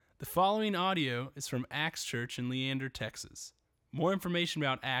The following audio is from Axe Church in Leander, Texas. More information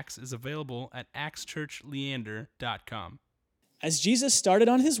about Axe is available at axchurchleander.com. As Jesus started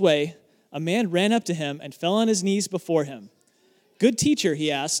on his way, a man ran up to him and fell on his knees before him. "Good teacher,"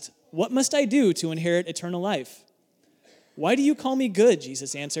 he asked, "what must I do to inherit eternal life?" "Why do you call me good?"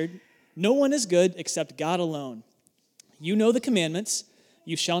 Jesus answered. "No one is good except God alone. You know the commandments.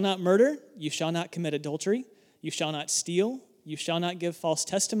 You shall not murder. You shall not commit adultery. You shall not steal. You shall not give false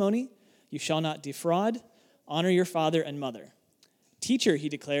testimony. You shall not defraud. Honor your father and mother." "Teacher," he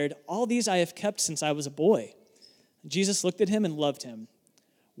declared, "all these I have kept since I was a boy." Jesus looked at him and loved him.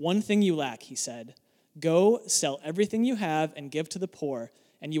 "One thing you lack," he said. "Go, sell everything you have and give to the poor,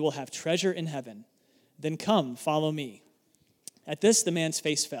 and you will have treasure in heaven. Then come, follow me." At this, the man's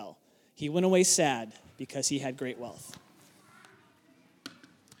face fell. He went away sad because he had great wealth.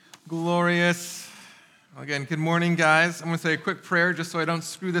 Glorious. Again, good morning, guys. I'm going to say a quick prayer just so I don't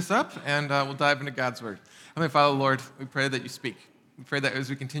screw this up, and we'll dive into God's word. Heavenly Father, Lord, we pray that you speak. We pray that as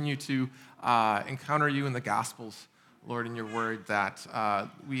we continue to encounter you in the Gospels, Lord, in your word, that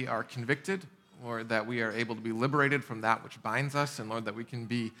we are convicted, Lord, that we are able to be liberated from that which binds us, and Lord, that we can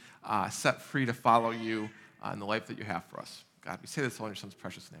be set free to follow you in the life that you have for us. God, we say this all in your Son's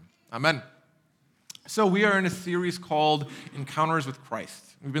precious name. Amen. So we are in a series called Encounters with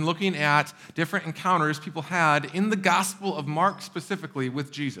Christ. We've been looking at different encounters people had in the Gospel of Mark specifically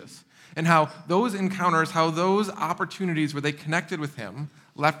with Jesus, and how those encounters, how those opportunities where they connected with him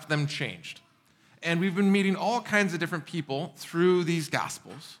left them changed. And we've been meeting all kinds of different people through these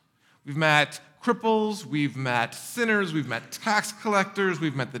Gospels. We've met cripples, we've met sinners, we've met tax collectors,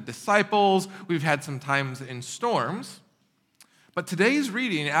 we've met the disciples, we've had some times in storms. But today's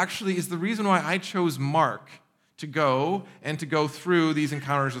reading actually is the reason why I chose Mark to go through these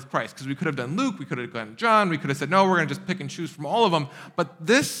encounters with Christ. Because we could have done Luke, we could have done John, we could have said, no, we're going to just pick and choose from all of them. But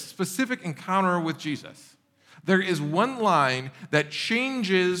this specific encounter with Jesus, there is one line that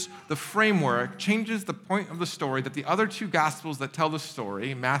changes the framework, changes the point of the story that the other two Gospels that tell the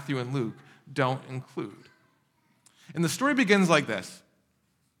story, Matthew and Luke, don't include. And the story begins like this.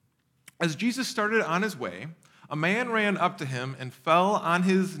 As Jesus started on his way, a man ran up to him and fell on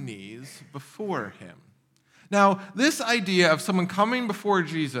his knees before him. Now, this idea of someone coming before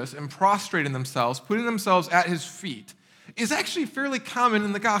Jesus and prostrating themselves, putting themselves at his feet, is actually fairly common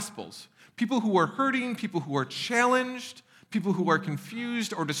in the Gospels. People who are hurting, people who are challenged, people who are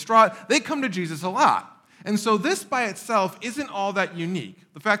confused or distraught, they come to Jesus a lot. And so this by itself isn't all that unique,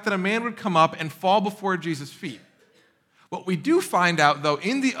 the fact that a man would come up and fall before Jesus' feet. What we do find out, though,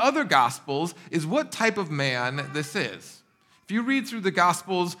 in the other Gospels is what type of man this is. If you read through the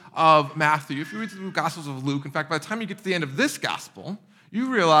Gospels of Matthew, if you read through the Gospels of Luke, in fact, by the time you get to the end of this Gospel, you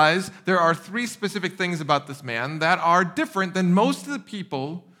realize there are three specific things about this man that are different than most of the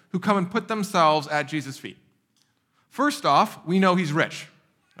people who come and put themselves at Jesus' feet. First off, we know he's rich,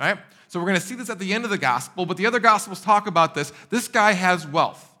 right? So we're going to see this at the end of the Gospel, but the other Gospels talk about this. This guy has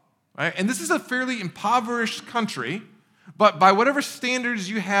wealth, right? And this is a fairly impoverished country. But by whatever standards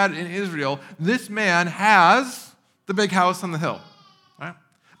you had in Israel, this man has the big house on the hill. Right?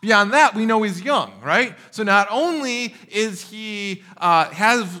 Beyond that, we know he's young, right? So not only is he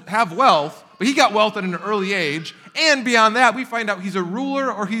have wealth, but he got wealth at an early age. And beyond that, we find out he's a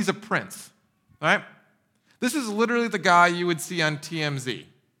ruler or he's a prince. Right? This is literally the guy you would see on TMZ.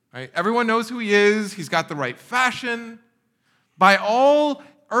 Right? Everyone knows who he is. He's got the right fashion. By all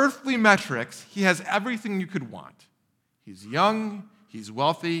earthly metrics, he has everything you could want. He's young, he's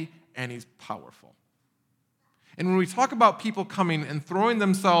wealthy, and he's powerful. And when we talk about people coming and throwing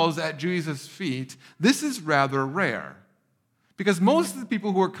themselves at Jesus' feet, this is rather rare. Because most of the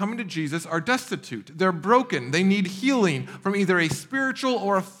people who are coming to Jesus are destitute. They're broken. They need healing from either a spiritual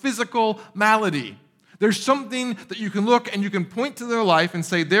or a physical malady. There's something that you can look and you can point to their life and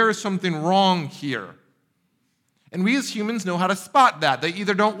say, there is something wrong here. And we as humans know how to spot that. They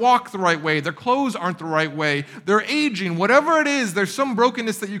either don't walk the right way, their clothes aren't the right way, they're aging, whatever it is, there's some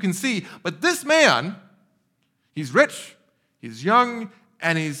brokenness that you can see. But this man, he's rich, he's young,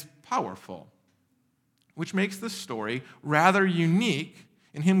 and he's powerful, which makes this story rather unique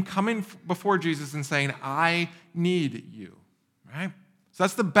in him coming before Jesus and saying, I need you, right? So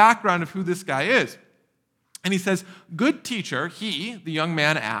that's the background of who this guy is. And he says, good teacher, he, the young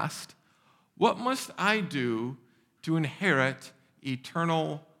man, asked, what must I do to inherit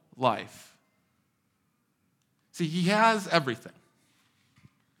eternal life? See, he has everything,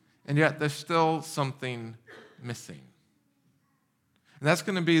 and yet there's still something missing. And that's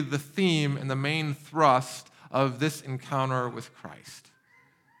going to be the theme and the main thrust of this encounter with Christ.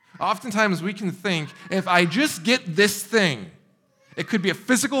 Oftentimes we can think, if I just get this thing, It could be a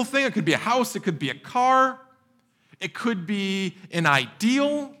physical thing. It could be a house. It could be a car. It could be an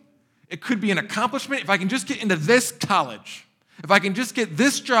ideal. It could be an accomplishment. If I can just get into this college, if I can just get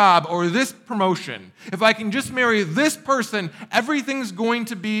this job or this promotion, if I can just marry this person, everything's going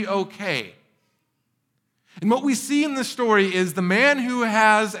to be okay. And what we see in this story is the man who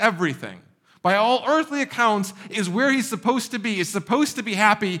has everything, by all earthly accounts, is where he's supposed to be. He's supposed to be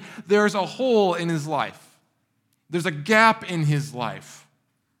happy. There's a hole in his life. There's a gap in his life.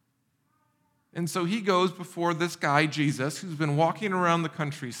 And so he goes before this guy, Jesus, who's been walking around the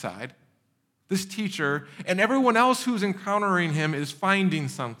countryside, this teacher, and everyone else who's encountering him is finding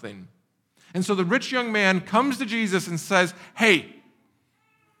something. And so the rich young man comes to Jesus and says, hey,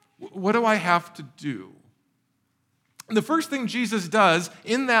 what do I have to do? And the first thing Jesus does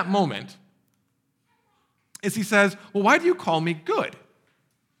in that moment is he says, well, why do you call me good?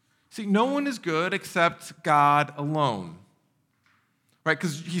 See, no one is good except God alone. Right?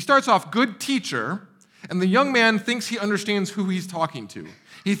 Because he starts off good teacher, and the young man thinks he understands who he's talking to.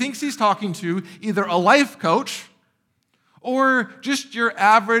 He thinks he's talking to either a life coach or just your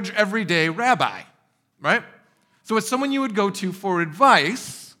average everyday rabbi, right? So it's someone you would go to for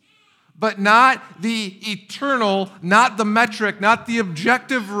advice, but not the eternal, not the metric, not the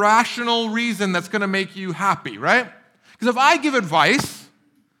objective, rational reason that's going to make you happy, right? Because if I give advice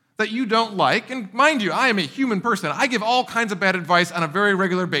that you don't like, and mind you, I am a human person. I give all kinds of bad advice on a very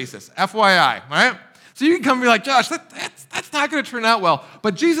regular basis, FYI, right? So you can come and be like, Josh, that's not going to turn out well.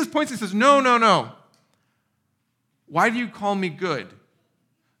 But Jesus points and says, no. Why do you call me good?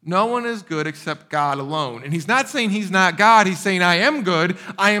 No one is good except God alone. And he's not saying he's not God. He's saying I am good.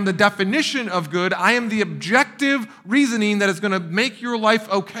 I am the definition of good. I am the objective reasoning that is going to make your life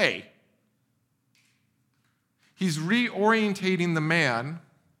okay. He's reorientating the man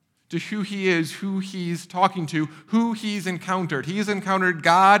to who he is, who he's talking to, who he's encountered. He has encountered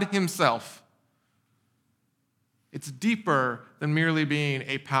God himself. It's deeper than merely being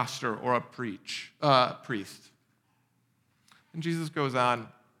a pastor or a priest. And Jesus goes on,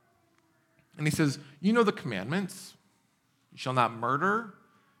 and he says, you know the commandments. You shall not murder.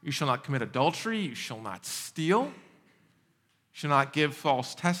 You shall not commit adultery. You shall not steal. You shall not give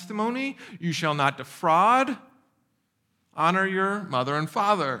false testimony. You shall not defraud. Honor your mother and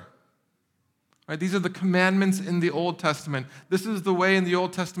father. Right? These are the commandments in the Old Testament. This is the way in the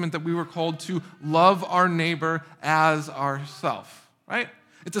Old Testament that we were called to love our neighbor as ourselves. Right?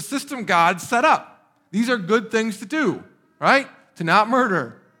 It's a system God set up. These are good things to do. Right? To not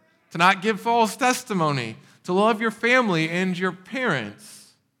murder, to not give false testimony, to love your family and your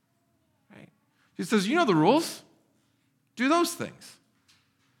parents. Right? He says, you know the rules. Do those things.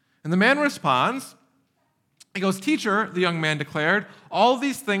 And the man responds, he goes, teacher, the young man declared, all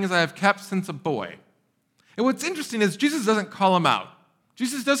these things I have kept since a boy. And what's interesting is Jesus doesn't call him out.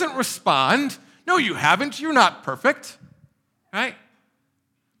 Jesus doesn't respond, no, you haven't, you're not perfect. Right?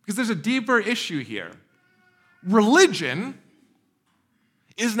 Because there's a deeper issue here. Religion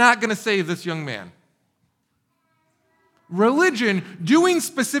is not going to save this young man. Religion, doing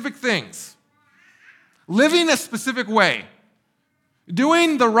specific things, living a specific way,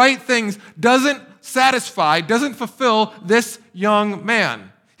 doing the right things doesn't satisfy, doesn't fulfill this young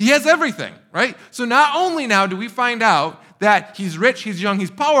man. He has everything, right? So not only now do we find out that he's rich, he's young,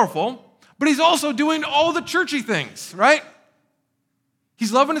 he's powerful, but he's also doing all the churchy things, right?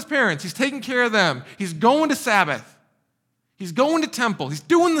 He's loving his parents. He's taking care of them. He's going to Sabbath. He's going to temple. He's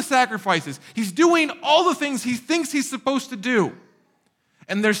doing the sacrifices. He's doing all the things he thinks he's supposed to do.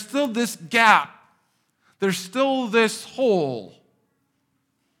 And there's still this gap. There's still this hole.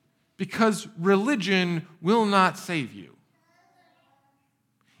 Because religion will not save you.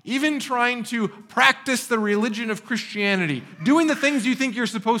 Even trying to practice the religion of Christianity, doing the things you think you're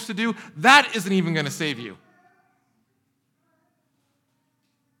supposed to do, that isn't even going to save you.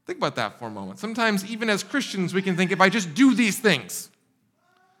 Think about that for a moment. Sometimes, even as Christians, we can think, if I just do these things,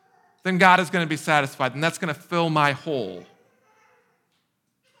 then God is going to be satisfied, and that's going to fill my hole.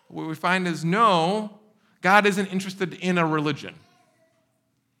 What we find is, no, God isn't interested in a religion.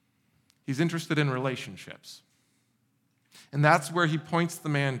 He's interested in relationships. And that's where he points the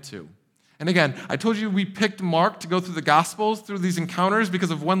man to. And again, I told you we picked Mark to go through the Gospels, through these encounters,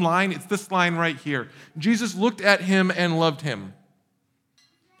 because of one line. It's this line right here. Jesus looked at him and loved him.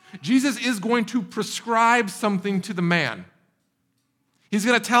 Jesus is going to prescribe something to the man. He's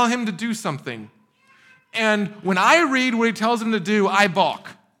going to tell him to do something. And when I read what he tells him to do, I balk.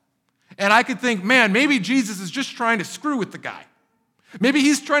 And I could think, man, maybe Jesus is just trying to screw with the guy. Maybe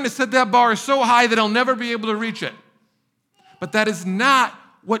he's trying to set that bar so high that he'll never be able to reach it. But that is not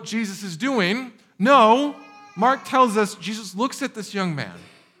what Jesus is doing. No, Mark tells us Jesus looks at this young man,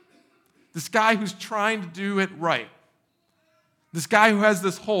 this guy who's trying to do it right, this guy who has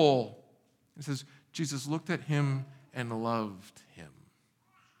this hole, and says, Jesus looked at him and loved him.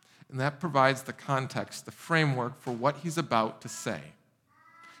 And that provides the context, the framework for what he's about to say.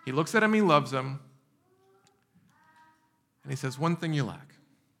 He looks at him, he loves him, and he says, one thing you lack.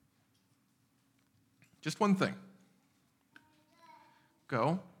 Just one thing.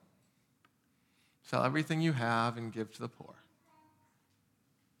 Go, sell everything you have and give to the poor.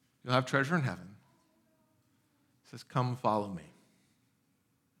 You'll have treasure in heaven. He says, come follow me.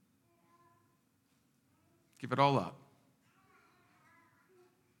 Give it all up.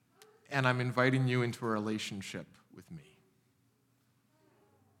 And I'm inviting you into a relationship with me.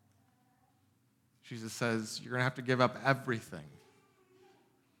 Jesus says, you're going to have to give up everything.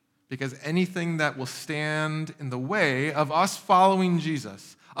 Because anything that will stand in the way of us following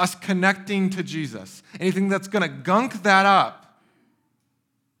Jesus, us connecting to Jesus, anything that's going to gunk that up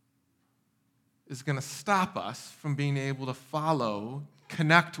is going to stop us from being able to follow,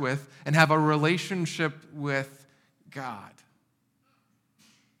 connect with, and have a relationship with God.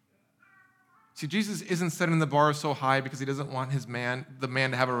 See, Jesus isn't setting the bar so high because he doesn't want the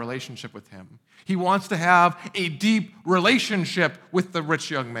man to have a relationship with him. He wants to have a deep relationship with the rich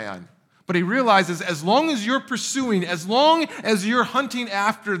young man. But he realizes as long as you're pursuing, as long as you're hunting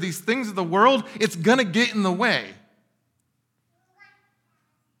after these things of the world, it's going to get in the way.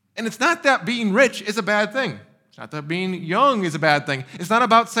 And it's not that being rich is a bad thing. It's not that being young is a bad thing. It's not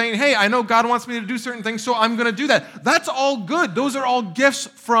about saying, hey, I know God wants me to do certain things, so I'm going to do that. That's all good. Those are all gifts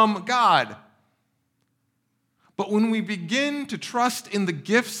from God. But when we begin to trust in the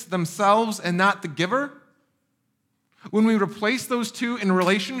gifts themselves and not the giver, when we replace those two in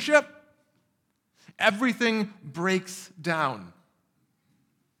relationship, everything breaks down.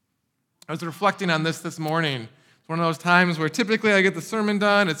 I was reflecting on this morning. It's one of those times where typically I get the sermon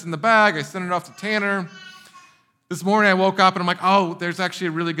done, it's in the bag, I send it off to Tanner. This morning I woke up and I'm like, oh, there's actually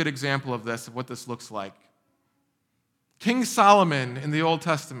a really good example of this, of what this looks like. King Solomon in the Old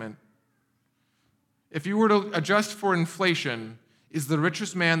Testament, if you were to adjust for inflation, is the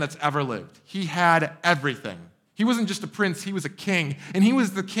richest man that's ever lived. He had everything. He wasn't just a prince, he was a king. And he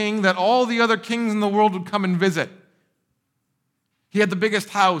was the king that all the other kings in the world would come and visit. He had the biggest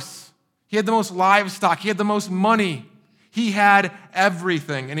house. He had the most livestock. He had the most money. He had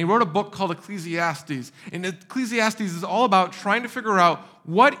everything. And he wrote a book called Ecclesiastes. And Ecclesiastes is all about trying to figure out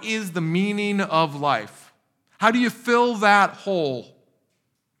what is the meaning of life. How do you fill that hole?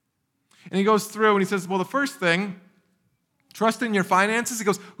 And he goes through and he says, well, the first thing, trust in your finances. He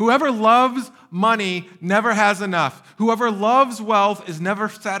goes, whoever loves money never has enough. Whoever loves wealth is never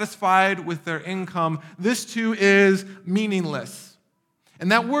satisfied with their income. This too is meaningless.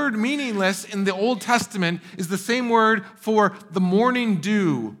 And that word meaningless in the Old Testament is the same word for the morning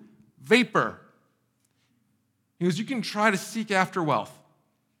dew, vapor. He goes, you can try to seek after wealth.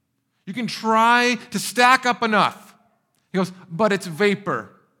 You can try to stack up enough. He goes, but it's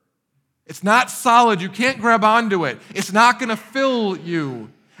vapor. It's not solid. You can't grab onto it. It's not going to fill you.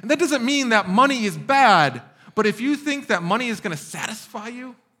 And that doesn't mean that money is bad, but if you think that money is going to satisfy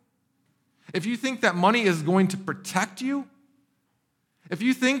you, if you think that money is going to protect you, if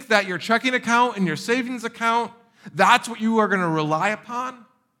you think that your checking account and your savings account, that's what you are going to rely upon,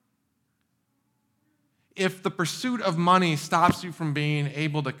 if the pursuit of money stops you from being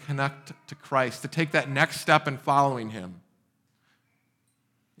able to connect to Christ, to take that next step in following him,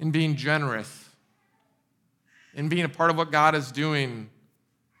 in being generous, in being a part of what God is doing,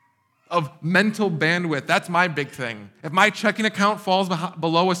 of mental bandwidth. That's my big thing. If my checking account falls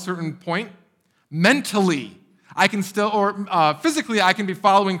below a certain point, mentally, I can still, or physically, I can be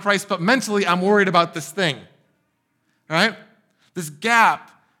following Christ, but mentally, I'm worried about this thing, right? This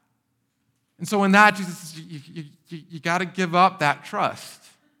gap. And so in that, Jesus says, you got to give up that trust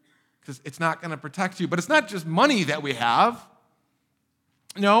because it's not going to protect you. But it's not just money that we have.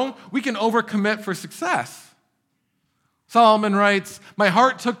 No, we can overcommit for success. Solomon writes, my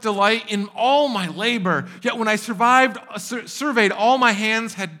heart took delight in all my labor, yet when I surveyed all my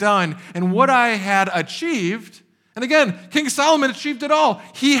hands had done and what I had achieved, and again, King Solomon achieved it all.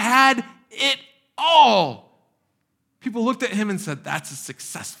 He had it all. People looked at him and said, that's a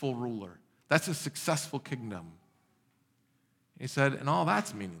successful ruler. That's a successful kingdom. He said, and all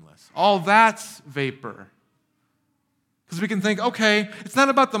that's meaningless. All that's vapor. Because we can think, okay, it's not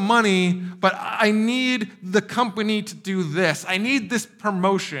about the money, but I need the company to do this. I need this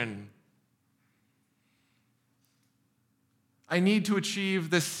promotion. I need to achieve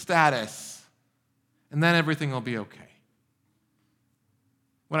this status. And then everything will be okay.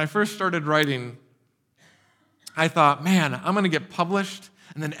 When I first started writing I thought, man, I'm going to get published,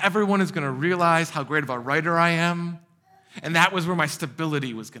 and then everyone is going to realize how great of a writer I am. And that was where my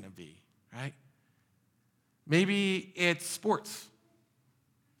stability was going to be, right? Maybe it's sports.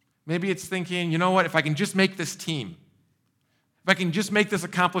 Maybe it's thinking, you know what, if I can just make this team, if I can just make this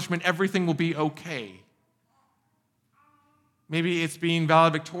accomplishment, everything will be okay. Maybe it's being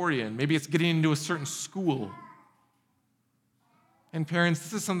valedictorian. Maybe it's getting into a certain school. And parents,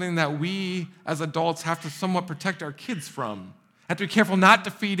 this is something that we as adults have to somewhat protect our kids from. Have to be careful not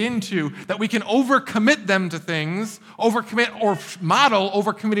to feed into, that we can overcommit them to things, overcommit or model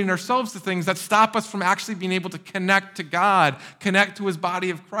overcommitting ourselves to things that stop us from actually being able to connect to God, connect to his body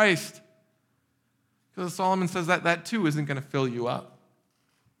of Christ. Because Solomon says that too isn't going to fill you up.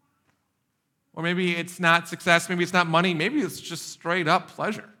 Or maybe it's not success, maybe it's not money, maybe it's just straight up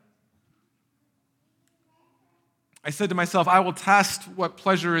pleasure. I said to myself, I will test what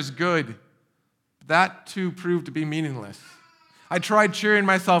pleasure is good. That too proved to be meaningless. I tried cheering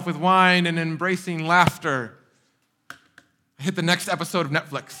myself with wine and embracing laughter. I hit the next episode of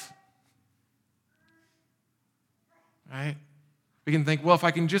Netflix. Right? We can think, well, if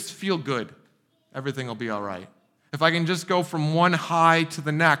I can just feel good, everything will be all right. If I can just go from one high to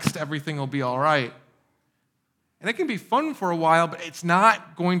the next, everything will be all right. And it can be fun for a while, but it's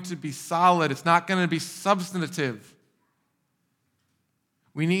not going to be solid. It's not going to be substantive.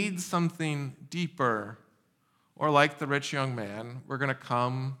 We need something deeper. Or like the rich young man, we're going to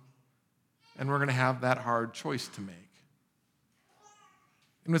come and we're going to have that hard choice to make.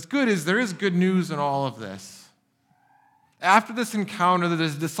 And what's good is there is good news in all of this. After this encounter, the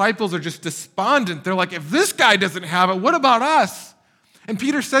disciples are just despondent. They're like, if this guy doesn't have it, what about us? And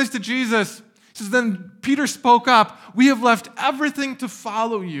Peter says to Jesus, he says, then Peter spoke up, we have left everything to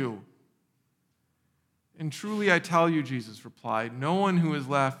follow you. And truly I tell you, Jesus replied, no one who has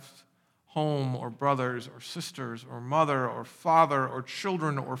left home or brothers or sisters or mother or father or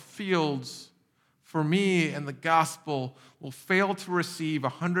children or fields for me and the gospel will fail to receive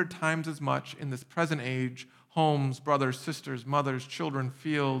 100 times as much in this present age, homes, brothers, sisters, mothers, children,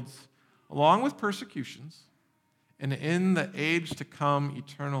 fields, along with persecutions, and in the age to come,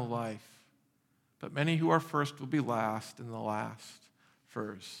 eternal life. But many who are first will be last, and the last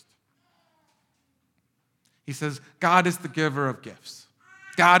first. He says, God is the giver of gifts.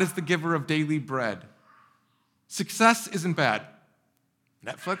 God is the giver of daily bread. Success isn't bad.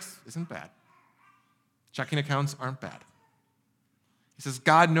 Netflix isn't bad. Checking accounts aren't bad. He says,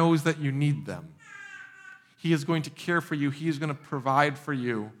 God knows that you need them. He is going to care for you. He is going to provide for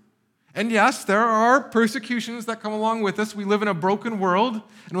you. And yes, there are persecutions that come along with us. We live in a broken world,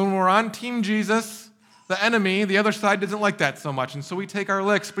 and when we're on Team Jesus, the enemy, the other side, doesn't like that so much, and so we take our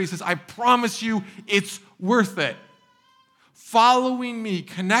licks, but he says, I promise you it's worth it. Following me,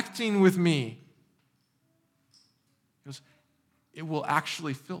 connecting with me, because it will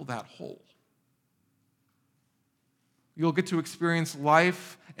actually fill that hole. You'll get to experience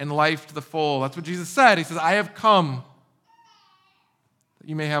life and life to the full. That's what Jesus said. He says, I have come that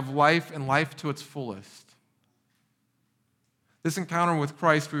you may have life and life to its fullest. This encounter with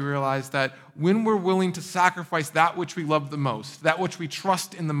Christ, we realize that when we're willing to sacrifice that which we love the most, that which we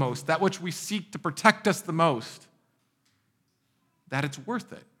trust in the most, that which we seek to protect us the most, that it's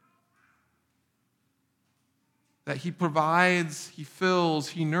worth it. That he provides, he fills,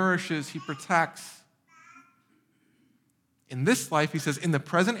 he nourishes, he protects. In this life, he says, in the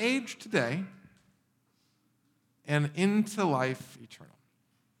present age today, and into life eternal.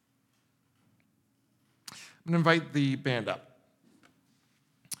 I'm going to invite the band up.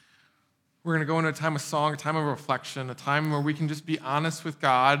 We're going to go into a time of song, a time of reflection, a time where we can just be honest with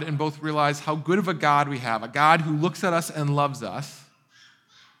God and both realize how good of a God we have, a God who looks at us and loves us,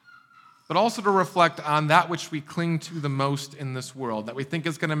 but also to reflect on that which we cling to the most in this world, that we think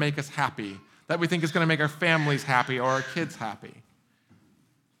is going to make us happy, that we think is going to make our families happy or our kids happy.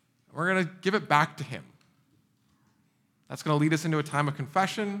 We're going to give it back to him. That's going to lead us into a time of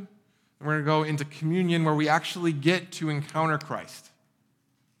confession, and we're going to go into communion where we actually get to encounter Christ.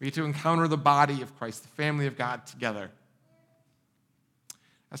 We get to encounter the body of Christ, the family of God together.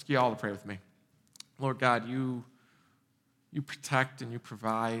 I ask you all to pray with me. Lord God, you protect and you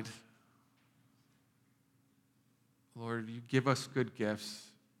provide. Lord, you give us good gifts.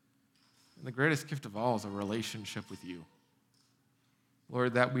 And the greatest gift of all is a relationship with you.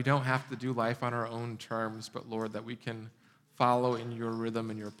 Lord, that we don't have to do life on our own terms, but Lord, that we can follow in your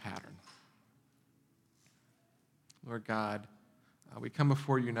rhythm and your pattern. Lord God, we come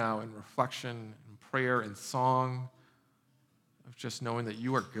before you now in reflection and prayer and song of just knowing that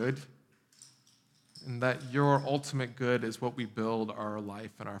you are good and that your ultimate good is what we build our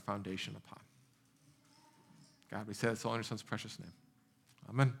life and our foundation upon. God, we say this all in your Son's precious name.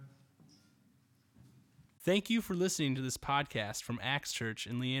 Amen. Thank you for listening to this podcast from Axe Church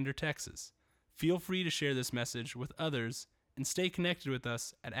in Leander, Texas. Feel free to share this message with others and stay connected with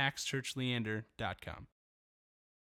us at axchurchleander.com.